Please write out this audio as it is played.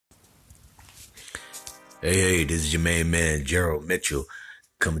Hey, this is your main man, Gerald Mitchell,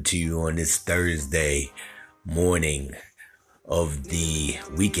 coming to you on this Thursday morning of the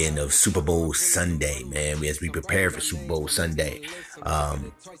weekend of Super Bowl Sunday, man. As we prepare for Super Bowl Sunday,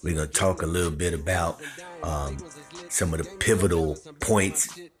 we're going to talk a little bit about um, some of the pivotal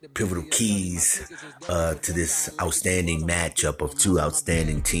points, pivotal keys to this outstanding matchup of two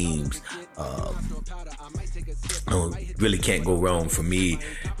outstanding teams. Really can't go wrong for me.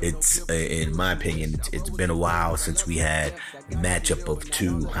 It's in my opinion, it's been a while since we had a matchup of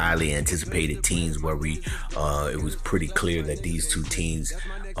two highly anticipated teams where it was pretty clear that these two teams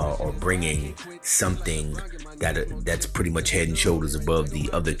are bringing something that's pretty much head and shoulders above the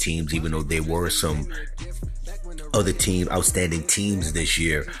other teams, even though there were some outstanding teams this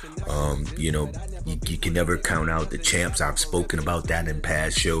year. You can never count out the champs. I've spoken about that in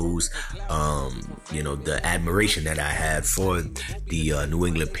past shows. The admiration that I had for the New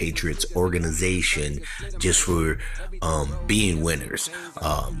England Patriots organization just for being winners.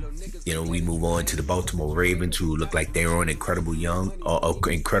 We move on to the Baltimore Ravens, who look like they're on incredible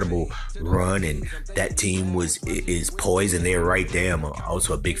run, and that team is poised, and they're right there. I'm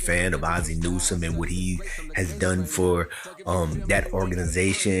also a big fan of Ozzie Newsome and what he has done for that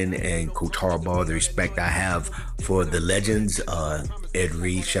organization, and Coach Harbaugh, the respect I have for the legends. Ed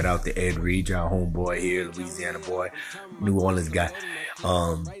Reed, shout out to Ed Reed, our homeboy here, Louisiana boy, New Orleans guy.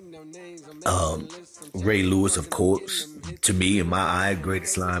 Ray Lewis, of course, to me, in my eye,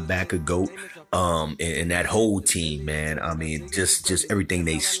 greatest linebacker, GOAT. And that whole team, man. I mean, just everything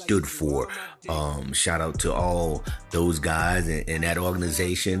they stood for. Shout out to all those guys and that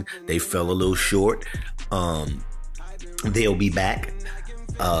organization. They fell a little short. They'll be back.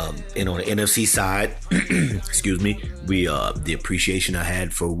 And on the NFC side, excuse me, the appreciation I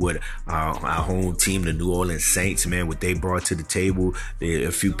had for what our home team, the New Orleans Saints, man, what they brought to the table. They're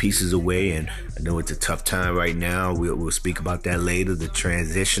a few pieces away, and I know it's a tough time right now. We'll speak about that later. The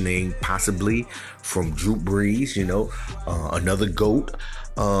transitioning possibly from Drew Brees, another GOAT.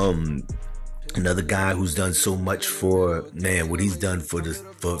 Another guy who's done so much for, man, what he's done for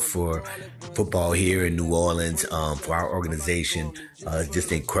football here in New Orleans, for our organization,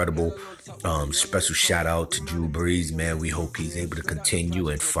 just incredible. Special shout out to Drew Brees, man. We hope he's able to continue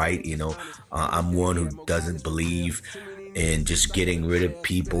and fight. I'm one who doesn't believe in just getting rid of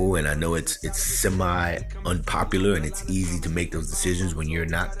people, and I know it's semi unpopular, and it's easy to make those decisions when you're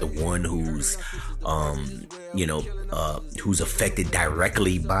not the one who's affected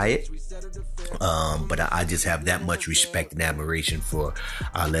directly by it. But I just have that much respect and admiration for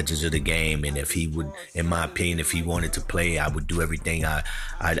our legends of the game. And if he would, in my opinion, if he wanted to play, I would do everything.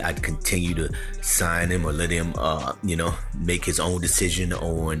 I'd continue to sign him or let him, make his own decision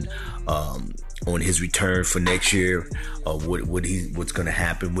on his return for next year, what's going to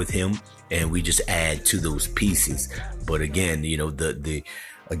happen with him. And we just add to those pieces. But again, the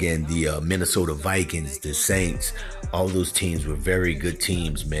Minnesota Vikings, the Saints, all those teams were very good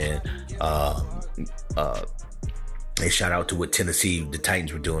teams, man. They shout out to what Tennessee, the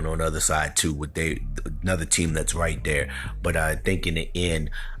Titans, were doing on the other side too. Another team that's right there. But I think in the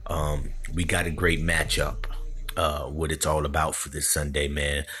end, we got a great matchup. What it's all about for this Sunday,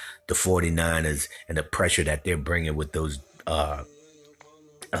 man. The 49ers and the pressure that they're bringing with those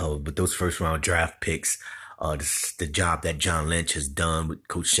first round draft picks. The job that John Lynch has done, what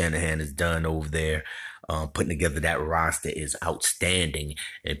Coach Shanahan has done over there, putting together that roster is outstanding.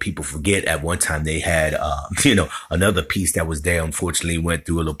 And people forget at one time they had, another piece that was there. Unfortunately, went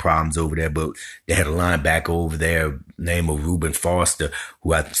through a little problems over there, but they had a linebacker over there, name of Reuben Foster,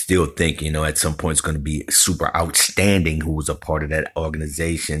 who I still think, at some point is going to be super outstanding, who was a part of that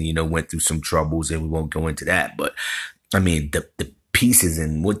organization, went through some troubles, and we won't go into that. But I mean, the pieces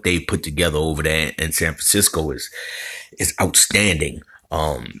and what they put together over there in San Francisco is outstanding.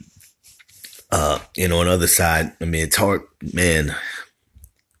 On the other side, I mean, it's hard, man.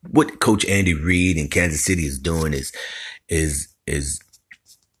 What Coach Andy Reid in Kansas City is doing is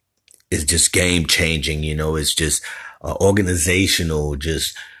just game changing. It's just organizational,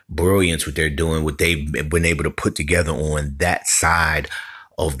 just brilliance what they're doing, what they've been able to put together on that side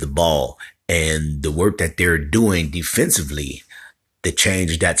of the ball, and the work that they're doing defensively. The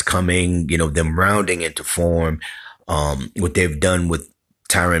change that's coming, them rounding into form, what they've done with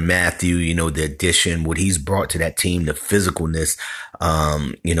Tyrann Mathieu, the addition, what he's brought to that team, the physicalness,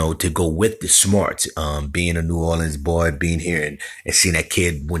 to go with the smarts, being a New Orleans boy, being here and seeing that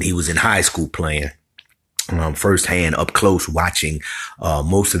kid when he was in high school playing, firsthand, up close, watching,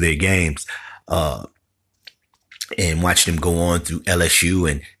 most of their games, and watching them go on through LSU.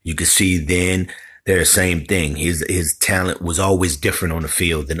 And you could see then they're the same thing. His talent was always different on the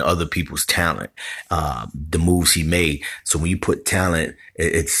field than other people's talent. The moves he made. So when you put talent,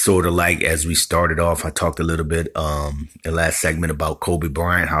 it's sort of like, as we started off, I talked a little bit in the last segment about Kobe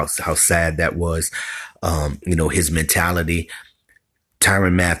Bryant, how sad that was. His mentality.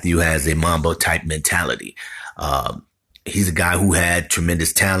 Tyrann Mathieu has a Mamba type mentality. He's a guy who had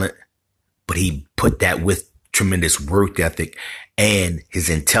tremendous talent, but he put that with tremendous work ethic and his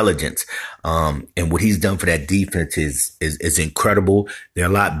intelligence. And what he's done for that defense is incredible. They're a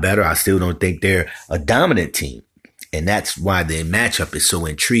lot better. I still don't think they're a dominant team. And that's why the matchup is so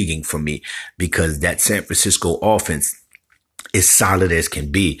intriguing for me, because that San Francisco offense is solid as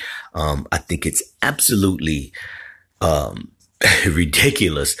can be. I think it's absolutely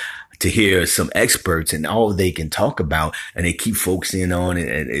ridiculous to hear some experts and all they can talk about, and they keep focusing on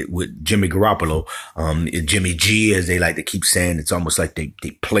it with Jimmy Garoppolo, Jimmy G, as they like to keep saying. It's almost like they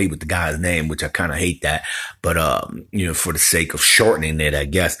play with the guy's name, which I kind of hate that. But, for the sake of shortening it, I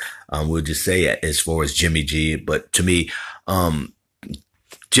guess, we'll just say it as far as Jimmy G. But to me,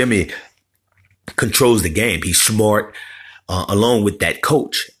 Jimmy controls the game. He's smart, along with that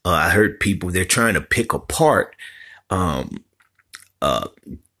coach. I heard people, they're trying to pick apart,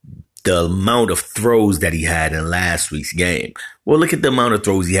 the amount of throws that he had in last week's game. Well, look at the amount of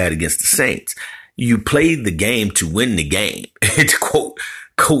throws he had against the Saints. You played the game to win the game. To quote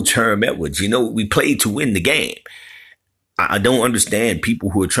Coach Herm Edwards, we played to win the game. I don't understand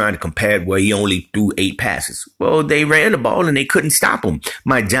people who are trying to compare where he only threw 8 passes. Well, they ran the ball and they couldn't stop him.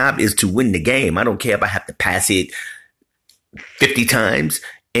 My job is to win the game. I don't care if I have to pass it 50 times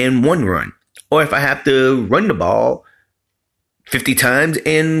in one run, or if I have to run the ball 50 times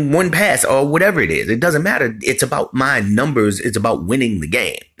in one pass, or whatever it is. It doesn't matter. It's about my numbers. It's about winning the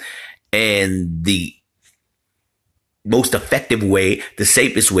game. And the most effective way, the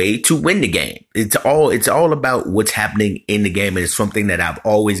safest way to win the game. It's all about what's happening in the game. And it's something that I've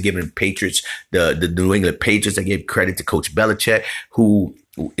always given Patriots, the New England Patriots. I give credit to Coach Belichick, who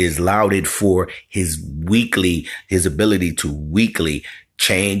is lauded for his ability to weekly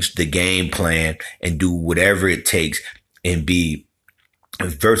change the game plan and do whatever it takes and be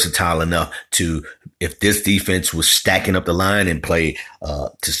versatile enough to, if this defense was stacking up the line and play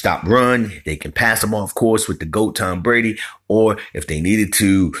to stop run, they can pass them off course with the GOAT Tom Brady, or if they needed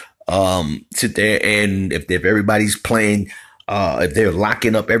to sit there and if everybody's playing, if they're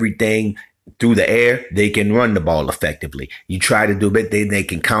locking up everything through the air, they can run the ball effectively. You try to do it, they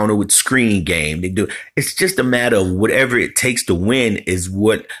can counter with screen game. It's just a matter of whatever it takes to win is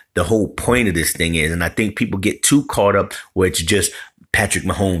what the whole point of this thing is. And I think people get too caught up where it's just Patrick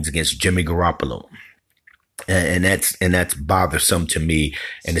Mahomes against Jimmy Garoppolo. And that's bothersome to me,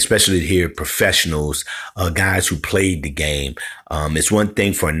 and especially to hear professionals, guys who played the game. It's one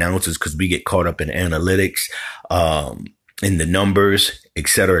thing for announcers because we get caught up in analytics, in the numbers, et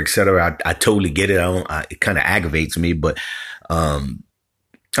cetera, et cetera. I totally get it. It kind of aggravates me, but I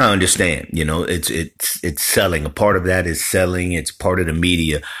understand. It's selling. A part of that is selling. It's part of the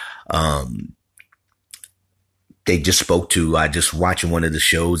media. They just spoke to, I just watching one of the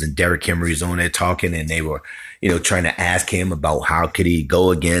shows, and Derrick Henry is on there talking, and they were, trying to ask him about how could he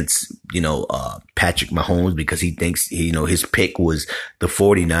go against, Patrick Mahomes, because he thinks, his pick was the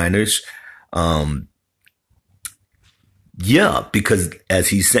 49ers. Yeah, because as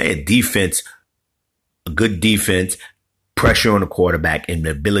he's saying, defense, a good defense, pressure on the quarterback, and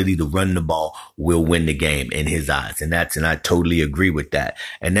the ability to run the ball will win the game in his eyes. And I totally agree with that.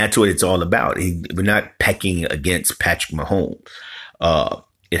 And that's what it's all about. We're not pecking against Patrick Mahomes.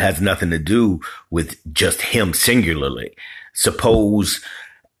 It has nothing to do with just him singularly. Suppose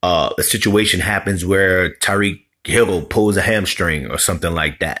a situation happens where Tyreek Hill pulls a hamstring or something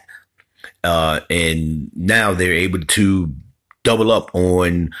like that. And now they're able to double up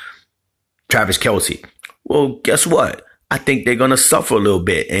on Travis Kelce. Well, guess what? I think they're going to suffer a little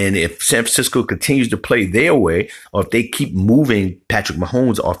bit. And if San Francisco continues to play their way, or if they keep moving Patrick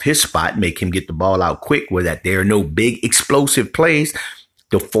Mahomes off his spot, make him get the ball out quick, where that there are no big explosive plays,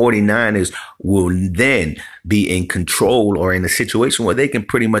 the 49ers will then be in control, or in a situation where they can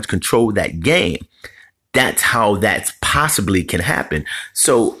pretty much control that game. That's how that possibly can happen.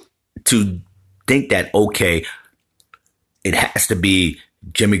 So to think that, okay, it has to be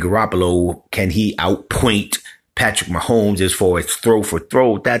Jimmy Garoppolo, can he outpoint Patrick Mahomes as far as throw for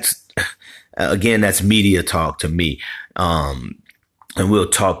throw? That's media talk to me. And we'll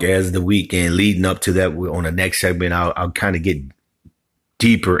talk as the weekend leading up to that. On the next segment, I'll kind of get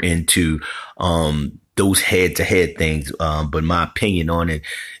deeper into those head-to-head things. But my opinion on it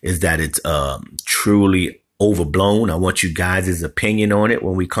is that it's truly overblown. I want you guys' opinion on it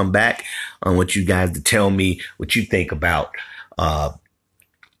when we come back. I want you guys to tell me what you think about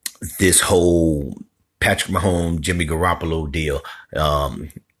this whole Patrick Mahomes, Jimmy Garoppolo deal,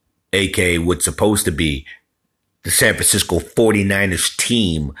 aka what's supposed to be the San Francisco 49ers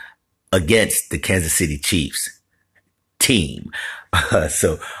team against the Kansas City Chiefs team.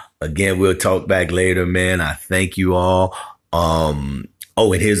 So again, we'll talk back later, man. I thank you all.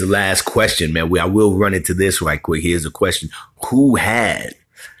 Oh, and here's the last question, man. I will run into this right quick. Here's a question. Who had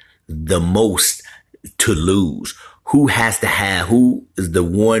the most to lose? Who is the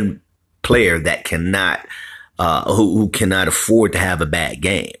one player that cannot, who cannot afford to have a bad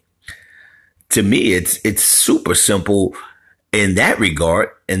game? To me, it's super simple in that regard.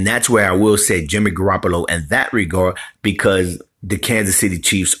 And that's where I will say Jimmy Garoppolo in that regard, because the Kansas City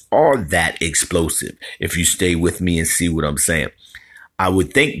Chiefs are that explosive. If you stay with me and see what I'm saying, I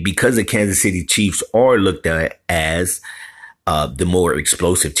would think because the Kansas City Chiefs are looked at as the more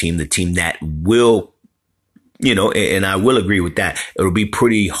explosive team, the team that will, and I will agree with that, it'll be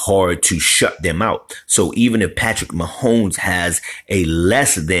pretty hard to shut them out. So even if Patrick Mahomes has a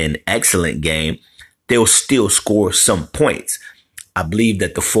less than excellent game, they'll still score some points. I believe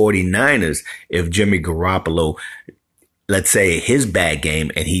that the 49ers, if Jimmy Garoppolo, let's say his bad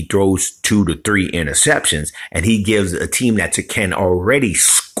game and he throws 2 to 3 interceptions and he gives a team that can already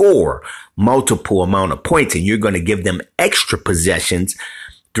score multiple amount of points, and you're going to give them extra possessions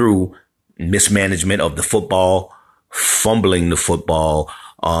through mismanagement of the football, fumbling the football,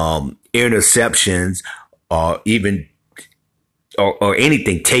 interceptions, or even or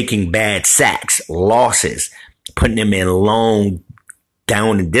anything, taking bad sacks, losses, putting them in long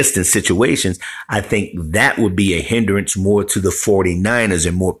down and distance situations, I think that would be a hindrance more to the 49ers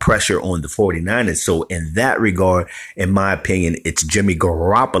and more pressure on the 49ers. So in that regard, in my opinion, it's Jimmy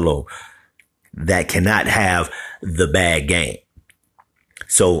Garoppolo that cannot have the bad game.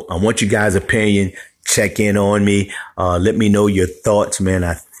 So I want you guys' opinion. Check in on me. Let me know your thoughts, man.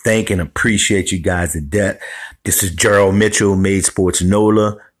 I thank and appreciate you guys to death. This is Gerald Mitchell, Made Sports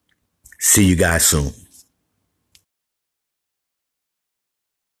NOLA. See you guys soon.